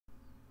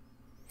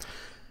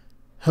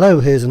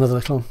Hello, here's another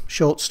little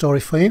short story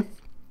for you.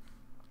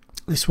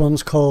 This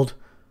one's called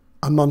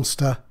A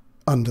Monster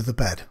Under the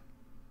Bed.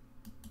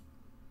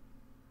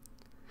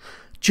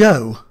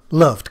 Jo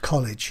loved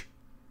college.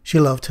 She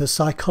loved her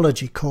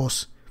psychology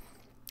course.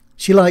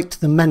 She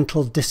liked the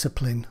mental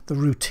discipline, the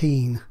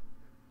routine.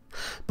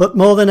 But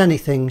more than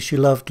anything, she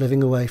loved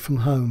living away from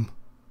home.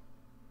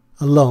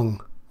 A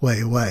long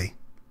way away.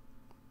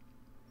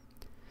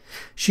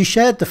 She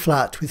shared the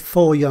flat with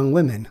 4 young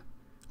women,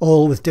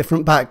 all with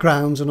different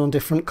backgrounds and on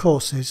different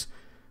courses,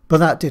 but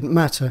that didn't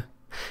matter.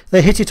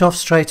 They hit it off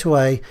straight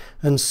away,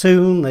 and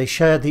soon they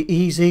shared the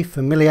easy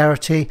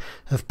familiarity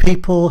of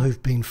people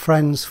who've been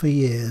friends for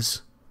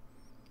years.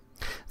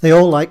 They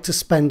all liked to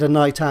spend a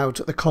night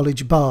out at the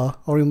college bar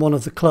or in one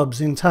of the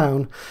clubs in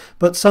town,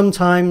 but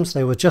sometimes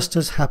they were just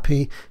as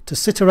happy to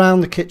sit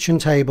around the kitchen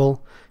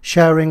table,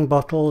 sharing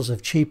bottles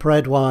of cheap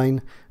red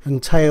wine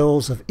and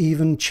tales of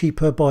even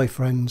cheaper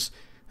boyfriends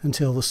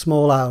until the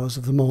small hours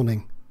of the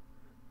morning.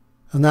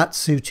 And that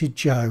suited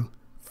Jo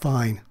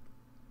fine.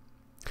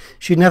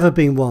 She'd never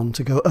been one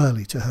to go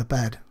early to her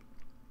bed.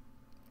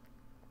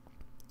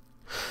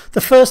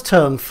 The first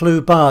term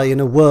flew by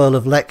in a whirl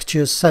of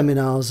lectures,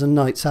 seminars and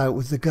nights out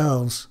with the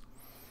girls.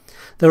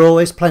 There were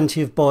always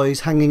plenty of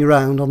boys hanging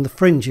around on the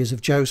fringes of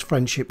Jo's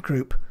friendship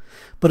group,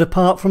 but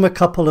apart from a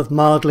couple of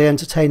mildly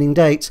entertaining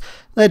dates,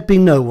 there'd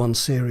been no one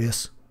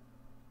serious.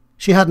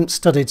 She hadn't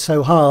studied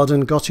so hard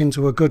and got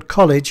into a good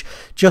college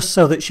just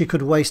so that she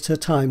could waste her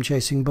time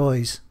chasing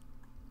boys.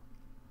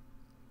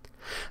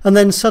 And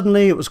then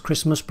suddenly it was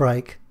Christmas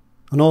break,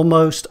 and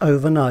almost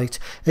overnight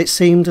it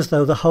seemed as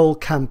though the whole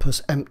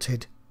campus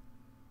emptied.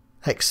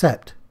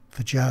 Except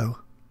for Jo.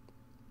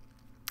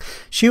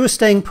 She was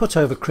staying put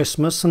over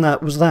Christmas, and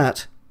that was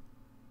that.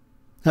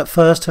 At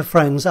first her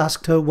friends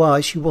asked her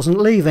why she wasn't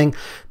leaving,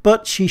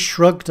 but she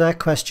shrugged their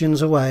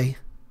questions away.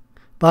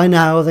 By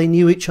now they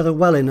knew each other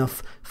well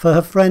enough for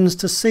her friends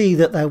to see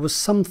that there was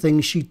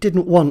something she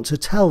didn't want to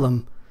tell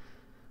them.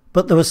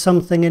 But there was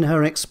something in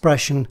her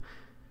expression,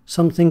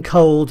 something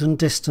cold and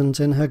distant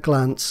in her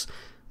glance,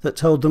 that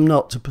told them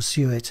not to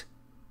pursue it.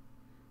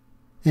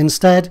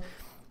 Instead,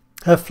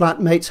 her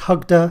flatmates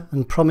hugged her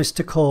and promised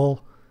to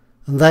call,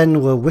 and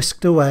then were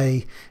whisked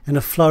away in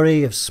a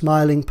flurry of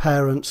smiling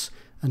parents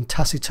and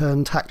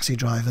taciturn taxi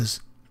drivers.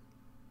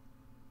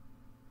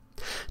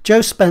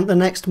 Jo spent the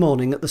next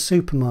morning at the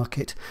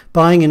supermarket,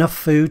 buying enough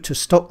food to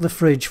stock the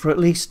fridge for at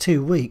least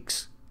 2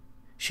 weeks.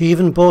 She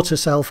even bought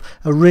herself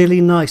a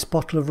really nice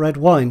bottle of red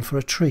wine for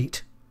a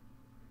treat.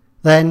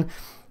 Then,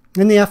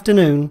 in the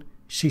afternoon,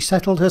 she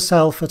settled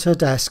herself at her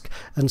desk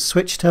and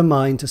switched her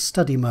mind to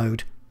study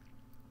mode.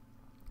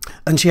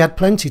 And she had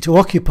plenty to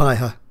occupy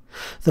her.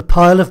 The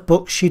pile of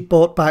books she'd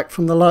brought back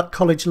from the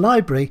college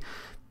library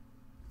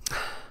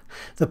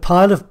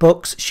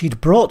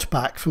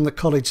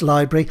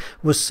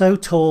was so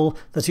tall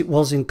that it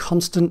was in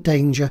constant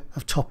danger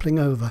of toppling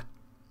over.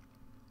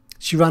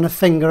 She ran a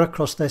finger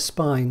across their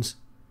spines.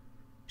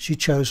 She'd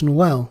chosen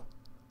well.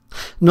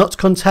 Not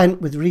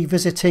content with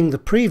revisiting the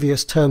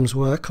previous term's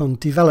work on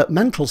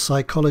developmental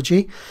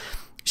psychology,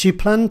 she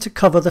planned to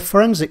cover the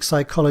forensic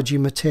psychology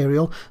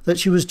material that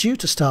she was due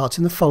to start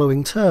in the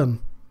following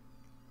term.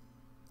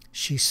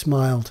 She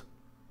smiled.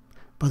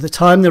 By the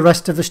time the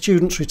rest of the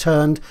students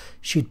returned,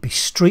 she'd be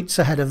streets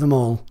ahead of them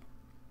all.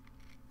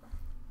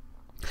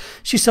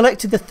 She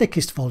selected the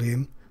thickest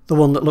volume, the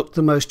one that looked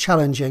the most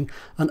challenging,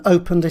 and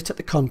opened it at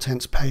the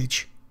contents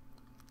page.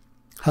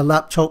 Her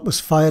laptop was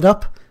fired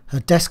up. Her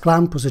desk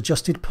lamp was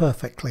adjusted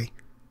perfectly.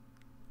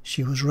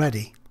 She was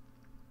ready.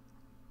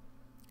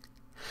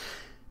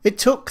 It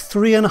took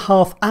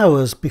 3.5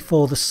 hours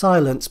before the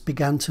silence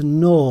began to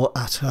gnaw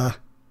at her.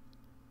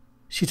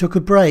 She took a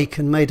break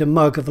and made a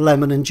mug of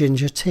lemon and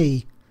ginger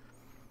tea.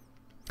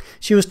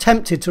 She was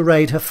tempted to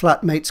raid her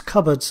flatmate's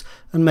cupboards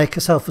and make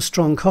herself a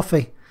strong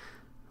coffee.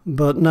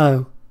 But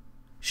no,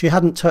 she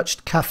hadn't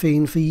touched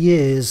caffeine for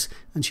years,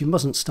 and she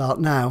mustn't start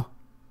now.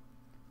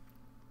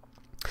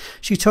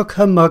 She took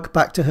her mug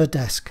back to her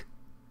desk.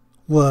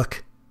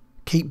 Work.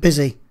 Keep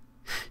busy.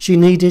 She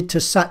needed to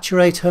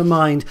saturate her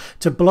mind,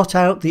 to blot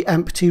out the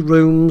empty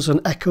rooms and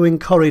echoing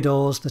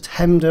corridors that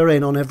hemmed her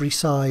in on every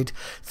side,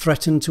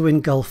 threatened to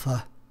engulf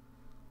her.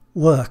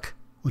 Work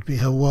would be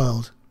her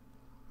world.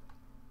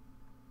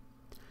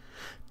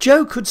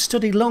 Jo could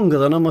study longer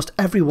than almost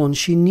everyone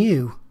she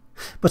knew,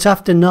 but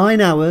after 9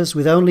 hours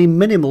with only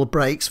minimal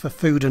breaks for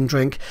food and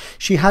drink,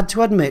 she had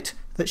to admit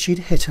that she'd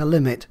hit her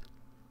limit.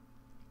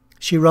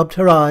 She rubbed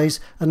her eyes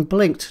and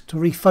blinked to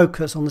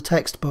refocus on the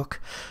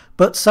textbook,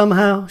 but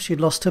somehow she'd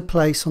lost her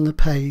place on the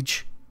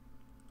page.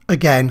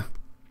 Again.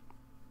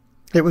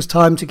 It was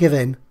time to give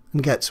in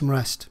and get some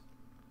rest.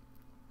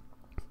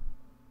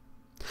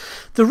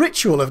 The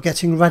ritual of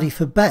getting ready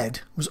for bed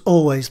was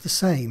always the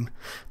same.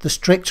 The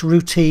strict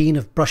routine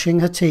of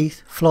brushing her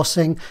teeth,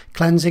 flossing,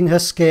 cleansing her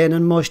skin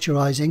and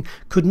moisturising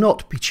could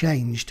not be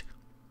changed.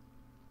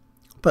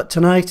 But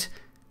tonight,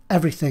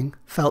 everything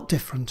felt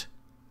different.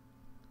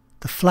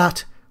 The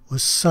flat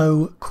was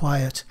so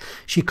quiet.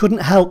 She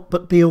couldn't help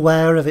but be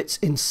aware of its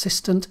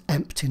insistent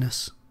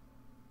emptiness.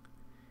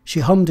 She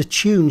hummed a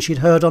tune she'd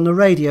heard on the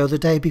radio the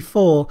day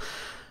before,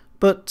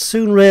 but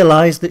soon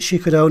realised that she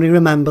could only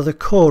remember the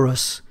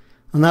chorus,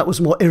 and that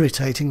was more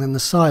irritating than the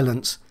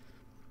silence.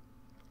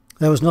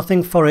 There was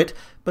nothing for it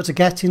but to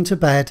get into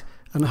bed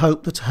and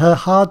hope that her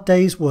hard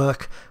day's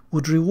work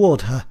would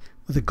reward her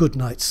with a good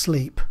night's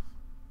sleep.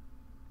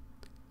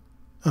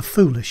 A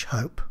foolish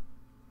hope.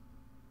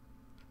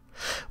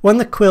 When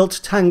the quilt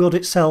tangled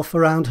itself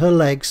around her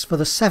legs for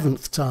the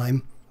 7th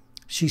time,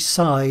 she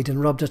sighed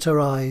and rubbed at her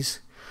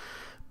eyes.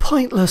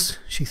 Pointless,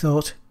 she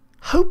thought.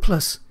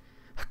 Hopeless.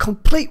 A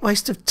complete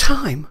waste of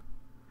time.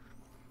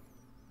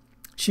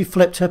 She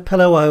flipped her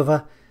pillow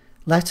over,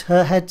 let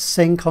her head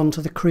sink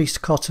onto the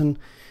creased cotton,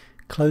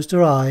 closed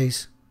her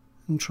eyes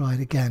and tried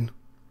again.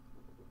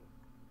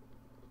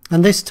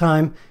 And this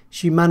time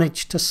she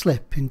managed to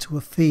slip into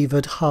a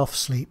fevered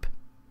half-sleep.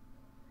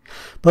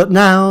 But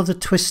now the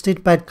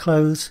twisted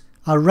bedclothes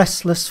are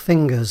restless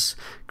fingers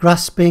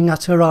grasping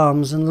at her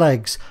arms and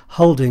legs,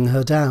 holding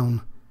her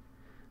down,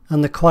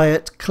 and the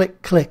quiet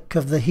click-click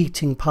of the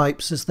heating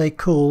pipes as they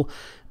cool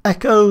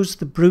echoes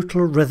the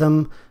brutal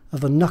rhythm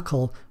of a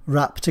knuckle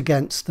rapped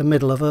against the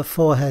middle of her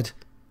forehead,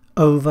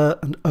 over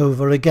and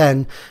over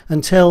again,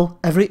 until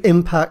every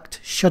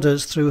impact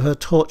shudders through her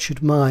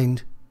tortured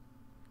mind.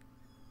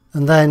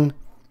 And then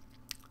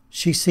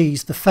she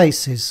sees the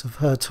faces of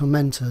her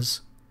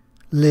tormentors,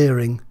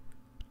 leering,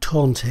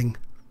 taunting.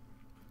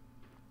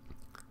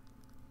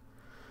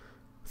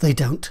 They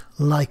don't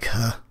like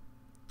her.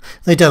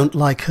 They don't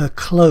like her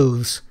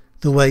clothes,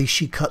 the way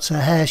she cuts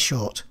her hair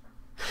short.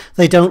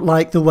 They don't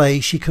like the way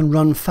she can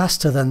run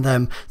faster than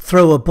them,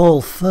 throw a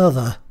ball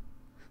further.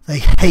 They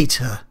hate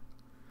her.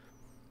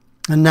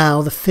 And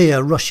now the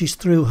fear rushes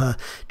through her,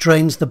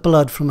 drains the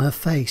blood from her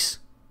face.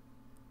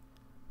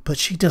 But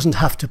she doesn't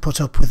have to put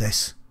up with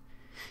this.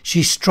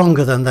 She's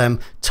stronger than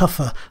them,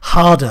 tougher,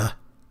 harder.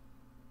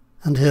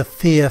 And her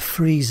fear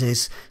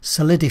freezes,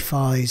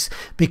 solidifies,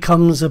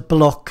 becomes a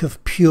block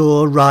of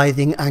pure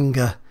writhing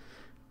anger,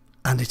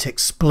 and it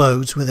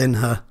explodes within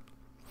her.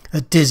 A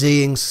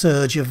dizzying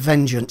surge of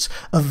vengeance,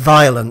 of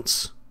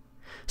violence.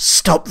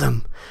 Stop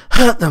them,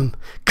 hurt them,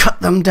 cut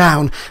them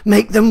down,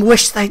 make them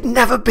wish they'd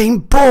never been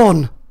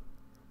born.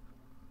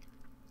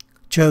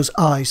 Jo's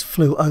eyes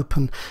flew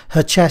open,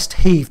 her chest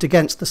heaved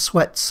against the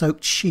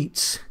sweat-soaked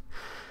sheets.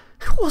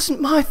 It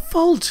wasn't my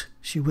fault,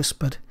 she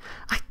whispered.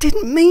 I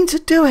didn't mean to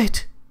do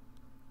it.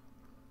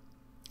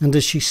 And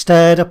as she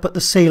stared up at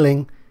the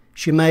ceiling,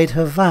 she made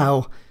her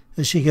vow,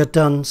 as she had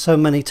done so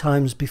many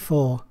times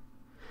before.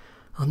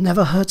 I'll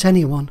never hurt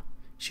anyone,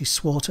 she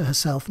swore to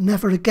herself,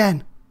 never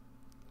again.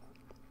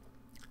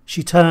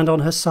 She turned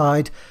on her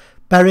side,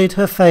 buried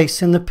her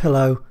face in the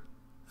pillow,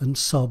 and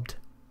sobbed.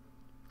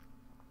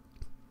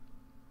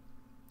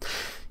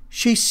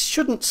 She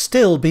shouldn't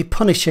still be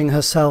punishing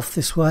herself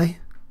this way.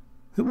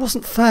 It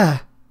wasn't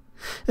fair.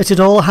 It had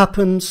all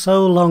happened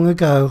so long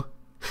ago.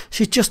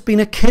 She'd just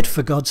been a kid,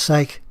 for God's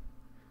sake.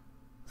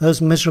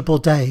 Those miserable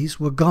days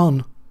were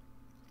gone.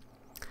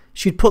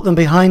 She'd put them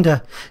behind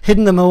her,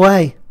 hidden them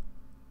away.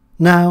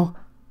 Now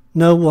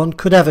no one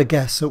could ever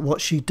guess at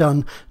what she'd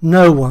done.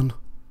 No one.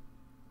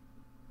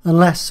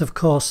 Unless, of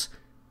course,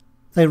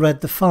 they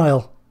read the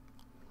file.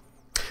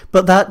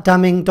 But that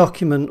damning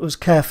document was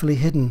carefully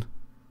hidden,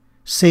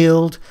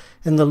 sealed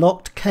in the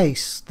locked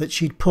case that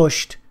she'd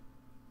pushed,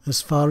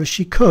 as far as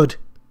she could,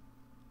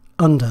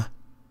 under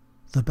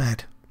the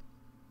bed.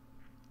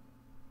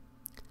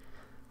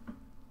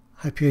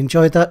 Hope you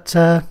enjoyed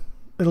that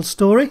little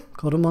story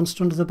called A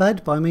Monster Under the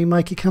Bed by me,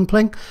 Mikey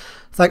Campling.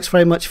 Thanks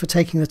very much for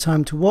taking the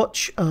time to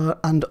watch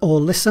and or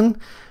listen.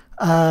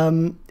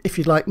 If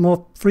you'd like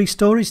more free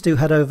stories, do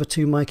head over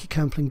to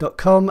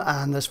mikeycampling.com,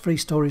 and there's free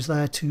stories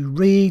there to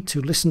read,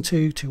 to listen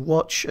to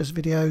watch as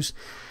videos.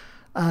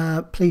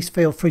 Please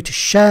feel free to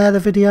share the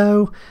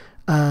video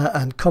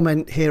and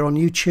comment here on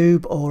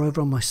YouTube or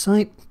over on my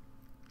site.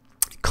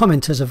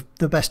 Commenters are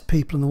the best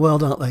people in the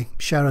world, aren't they?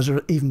 Sharers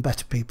are even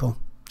better people.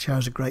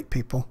 Sharers are great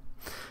people.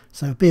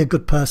 So be a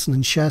good person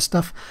and share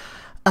stuff.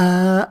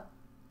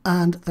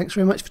 And thanks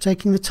very much for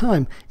taking the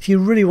time. If you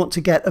really want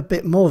to get a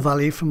bit more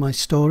value from my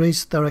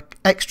stories, there are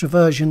extra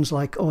versions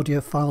like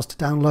audio files to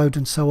download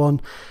and so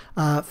on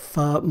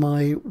for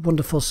my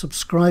wonderful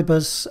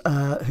subscribers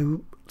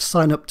who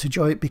sign up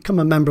to become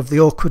a member of the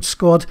Awkward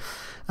Squad,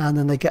 and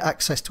then they get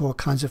access to all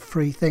kinds of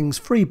free things,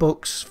 free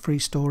books, free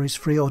stories,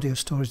 free audio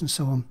stories and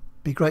so on.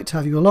 Be great to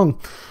have you along.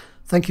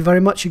 Thank you very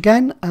much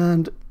again,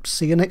 and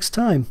see you next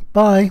time.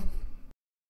 Bye.